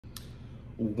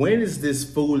when is this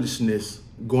foolishness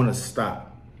gonna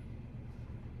stop?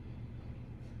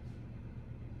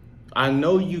 I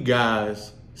know you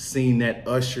guys seen that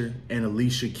Usher and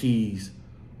Alicia Keys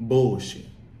bullshit.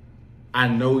 I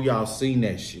know y'all seen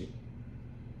that shit.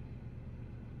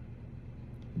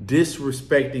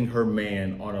 Disrespecting her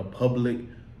man on a public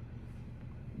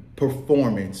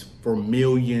performance for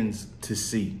millions to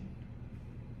see.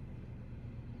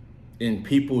 And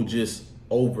people just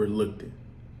overlooked it.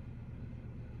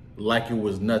 Like it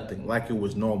was nothing, like it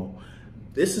was normal.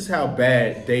 This is how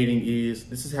bad dating is.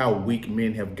 This is how weak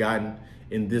men have gotten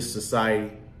in this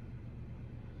society.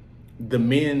 The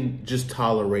men just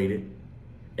tolerate it,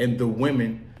 and the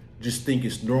women just think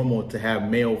it's normal to have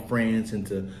male friends and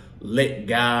to let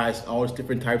guys, all these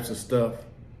different types of stuff,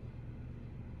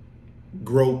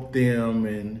 grope them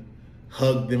and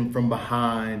hug them from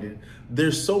behind. And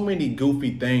there's so many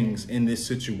goofy things in this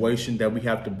situation that we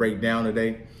have to break down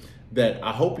today that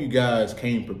I hope you guys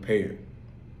came prepared.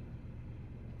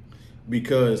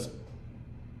 Because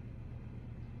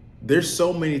there's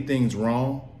so many things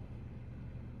wrong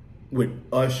with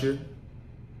Usher,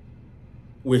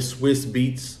 with Swiss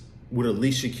Beats, with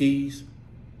Alicia Keys.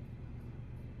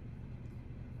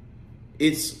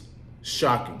 It's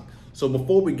shocking. So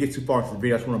before we get too far into the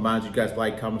video, I just want to remind you guys,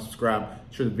 like, comment, subscribe,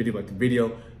 share the video, like the video.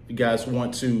 If you guys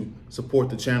want to support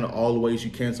the channel, all the ways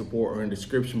you can support are in the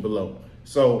description below.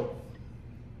 So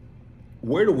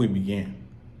where do we begin?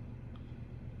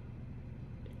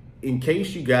 In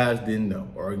case you guys didn't know,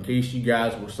 or in case you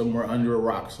guys were somewhere under a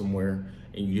rock somewhere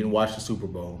and you didn't watch the Super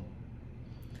Bowl,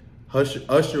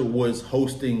 Usher was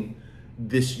hosting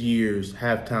this year's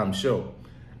halftime show,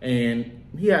 and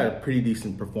he had a pretty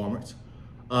decent performance.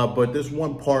 But there's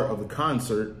one part of the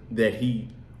concert that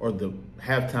or the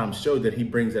halftime show that he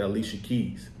brings at Alicia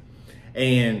Keys.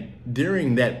 And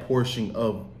during that portion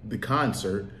of the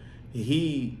concert,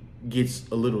 he gets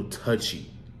a little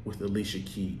touchy with Alicia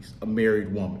Keys, a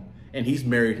married woman, and he's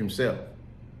married himself.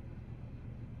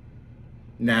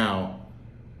 Now,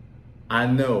 I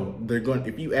know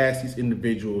if you ask these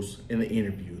individuals in the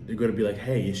interview, they're going to be like,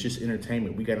 hey, it's just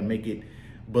entertainment. We got to make it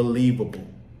believable.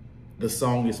 The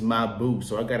song is my boo,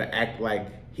 so I got to act like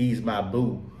he's my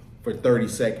boo for 30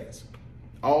 seconds.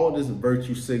 All this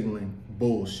virtue signaling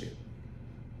bullshit.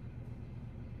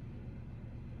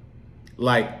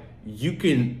 Like, you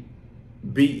can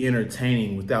be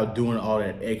entertaining without doing all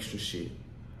that extra shit.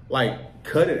 Like,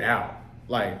 cut it out.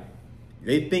 Like,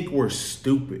 they think we're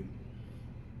stupid.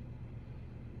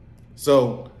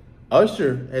 So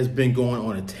Usher has been going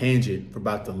on a tangent for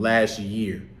about the last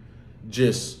year,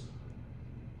 just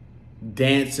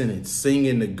dancing and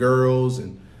singing to girls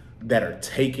and that are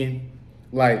taken.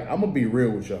 Like, I'm gonna be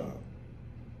real with y'all.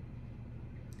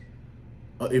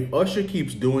 If Usher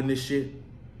keeps doing this shit,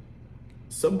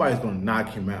 somebody's gonna knock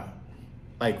him out.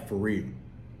 Like, for real.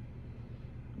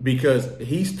 Because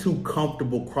he's too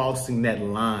comfortable crossing that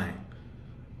line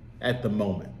at the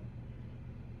moment.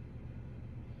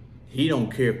 He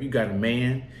don't care if you got a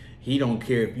man. He don't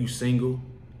care if you single.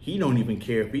 He don't even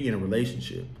care if he in a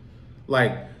relationship.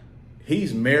 Like,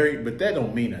 he's married, but that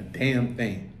don't mean a damn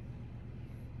thing.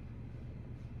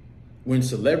 When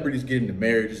celebrities get into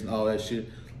marriages and all that shit,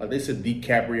 like they said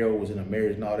DiCaprio was in a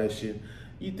marriage and all that shit,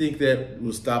 you think that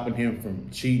was stopping him from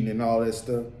cheating and all that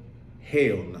stuff?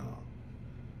 Hell no.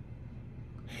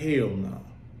 Hell no.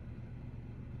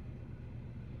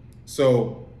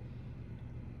 So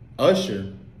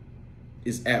Usher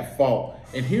is at fault.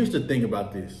 And here's the thing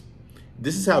about this.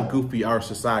 This is how goofy our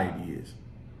society is.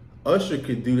 Usher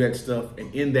could do that stuff,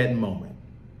 and in that moment,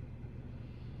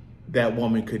 that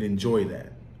woman could enjoy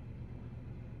that.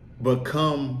 But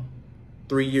come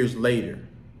 3 years later,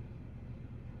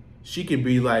 she could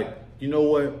be like, you know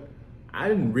what? I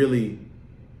didn't really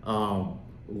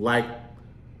like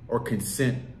or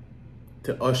consent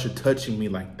to Usher touching me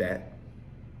like that.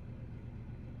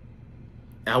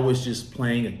 I was just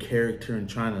playing a character and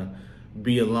trying to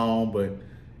get along,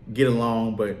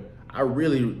 but I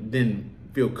really didn't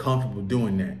feel comfortable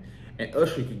doing that. And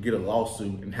Usher could get a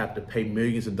lawsuit and have to pay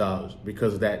millions of dollars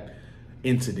because of that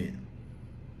incident.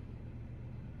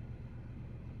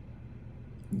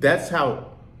 That's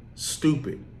how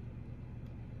stupid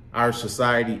our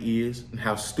society is and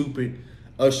how stupid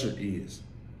Usher is.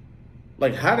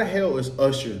 Like, how the hell is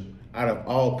Usher, out of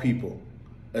all people,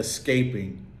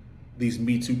 escaping these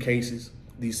Me Too cases,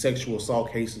 these sexual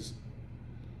assault cases?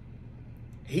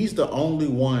 He's the only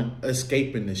one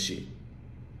escaping this shit.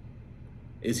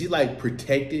 Is he like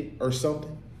protected or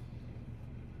something?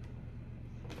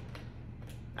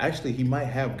 Actually, he might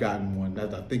have gotten one, now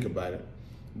that I think about it,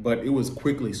 but it was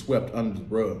quickly swept under the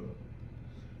rug.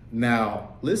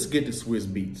 Now, let's get to Swiss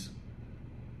Beats.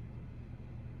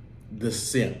 The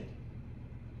simp.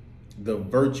 The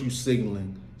virtue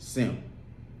signaling simp.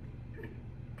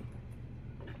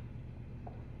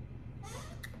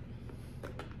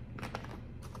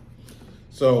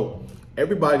 So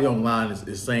everybody online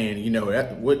is saying, you know,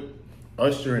 what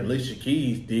Usher and Alicia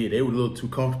Keys did, they were a little too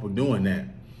comfortable doing that.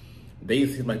 They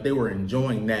seemed like they were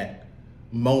enjoying that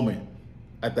moment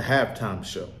at the halftime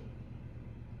show.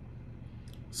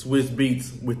 Swiss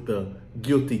Beats, with the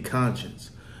guilty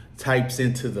conscience, types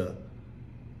into the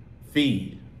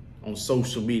feed on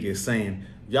social media saying,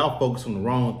 y'all focus on the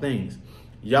wrong things.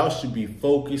 Y'all should be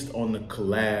focused on the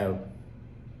collab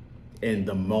and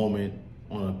the moment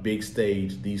on a big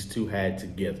stage these two had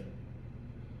together.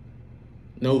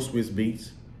 No, Swiss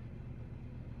Beats,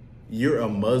 you're a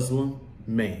Muslim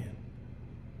man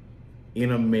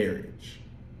in a marriage.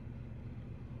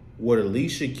 What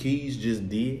Alicia Keys just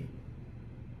did,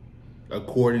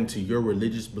 according to your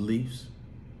religious beliefs,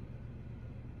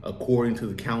 according to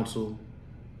the counsel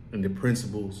and the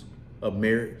principles of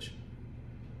marriage,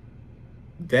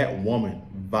 that woman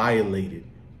violated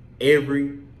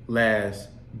every last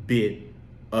bit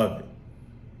of it.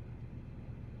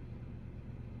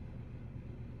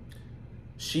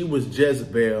 She was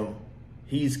Jezebel,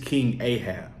 he's King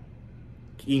Ahab.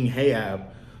 King Ahab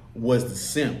was the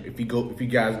simp. If you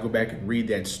guys go back and read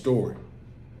that story.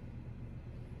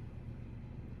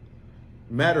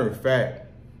 Matter of fact,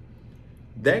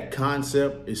 that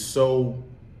concept is so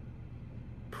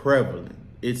prevalent.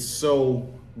 It's so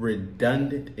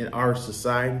redundant in our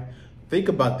society. Think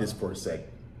about this for a second.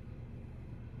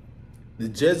 The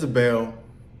Jezebel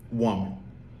woman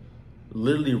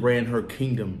literally ran her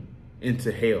kingdom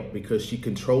into hell because she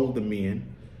controlled the men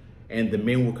and the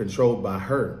men were controlled by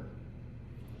her.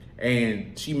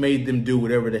 And she made them do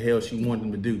whatever the hell she wanted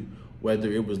them to do,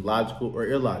 whether it was logical or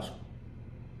illogical.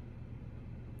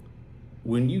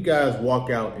 When you guys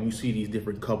walk out and you see these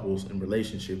different couples and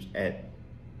relationships at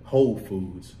Whole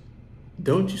Foods,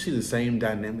 don't you see the same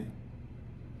dynamic?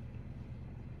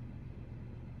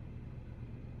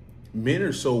 Men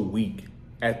are so weak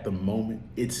at the moment,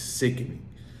 it's sickening.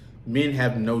 Men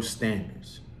have no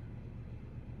standards.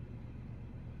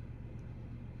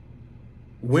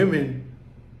 Women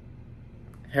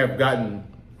have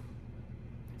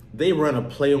they run a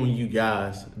play on you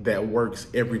guys that works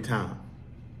every time.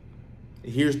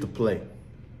 Here's the play.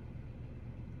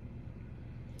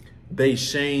 They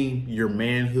shame your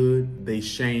manhood. They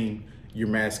shame your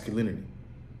masculinity.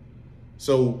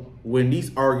 So when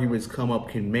these arguments come up,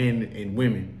 can men and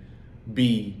women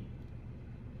be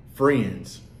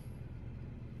friends?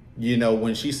 You know,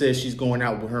 when she says she's going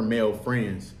out with her male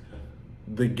friends,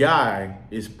 the guy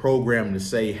is programmed to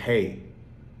say, hey,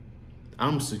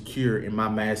 I'm secure in my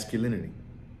masculinity.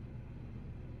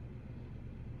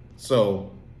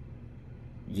 So,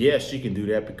 yeah, she can do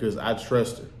that because I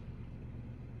trust her.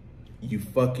 You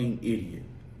fucking idiot.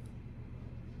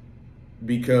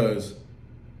 Because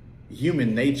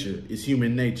human nature is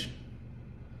human nature.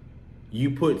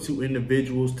 You put two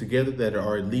individuals together that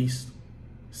are at least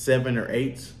 7 or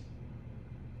 8.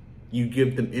 You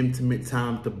give them intimate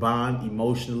time to bond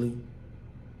emotionally,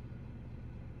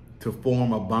 to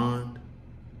form a bond.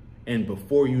 And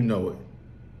before you know it,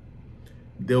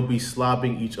 they'll be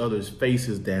slobbing each other's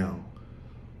faces down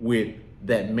with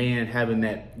that man having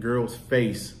that girl's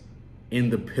face in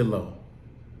the pillow,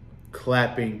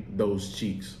 clapping those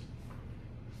cheeks.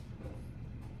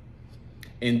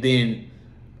 And then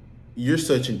you're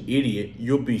such an idiot,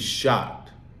 you'll be shocked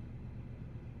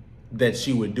that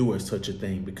she would do such a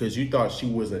thing because you thought she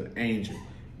was an angel.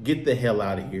 Get the hell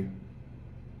out of here.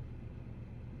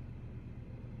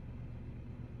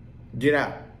 Get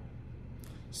out.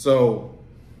 So,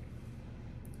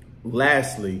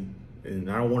 lastly,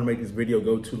 and I don't want to make this video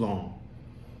go too long,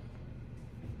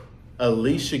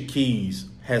 Alicia Keys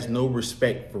has no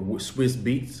respect for Swiss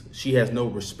Beats. She has no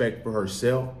respect for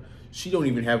herself. She don't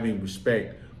even have any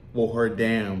respect for her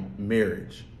damn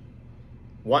marriage.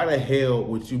 Why the hell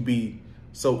would you be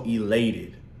so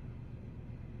elated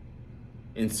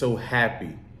and so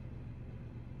happy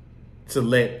to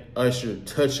let Usher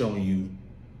touch on you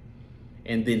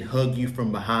and then hug you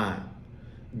from behind?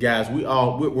 Guys,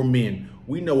 we're men.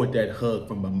 We know what that hug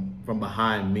from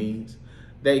behind means.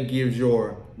 That gives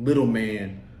your little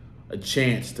man a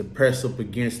chance to press up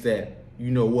against that, you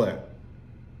know what?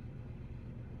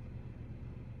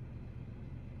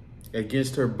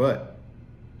 Against her butt.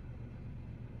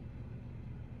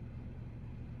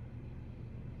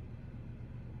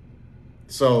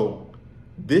 So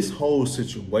this whole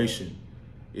situation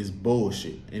is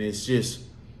bullshit, and it's just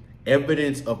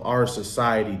evidence of our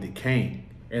society decaying.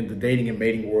 and the dating and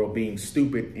mating world being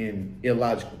stupid and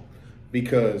illogical,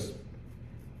 because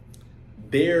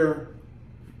they're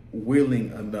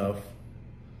willing enough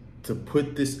to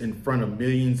put this in front of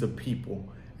millions of people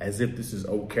as if this is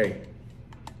okay.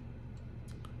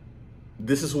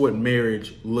 This is what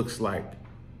marriage looks like.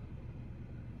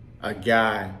 A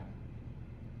guy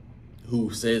who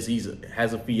says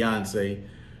has a fiance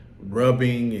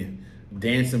rubbing and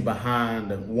dancing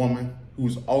behind a woman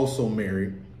who's also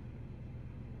married,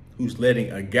 who's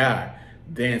letting a guy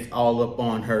dance all up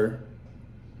on her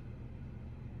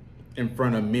in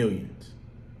front of millions,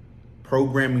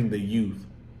 programming the youth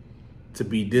to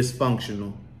be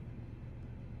dysfunctional,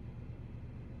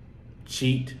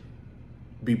 cheat,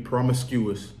 be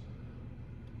promiscuous.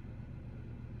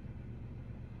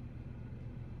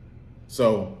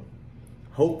 So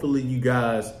hopefully you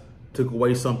guys took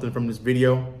away something from this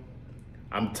video.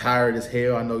 I'm tired as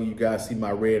hell. I know you guys see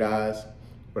my red eyes,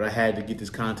 but I had to get this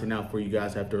content out for you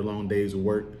guys after a long days of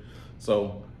work.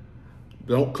 So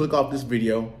don't click off this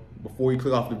video. Before you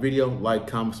click off the video, like,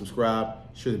 comment, subscribe,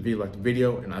 share the video, like the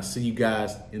video, and I'll see you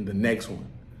guys in the next one.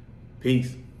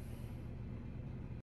 Peace.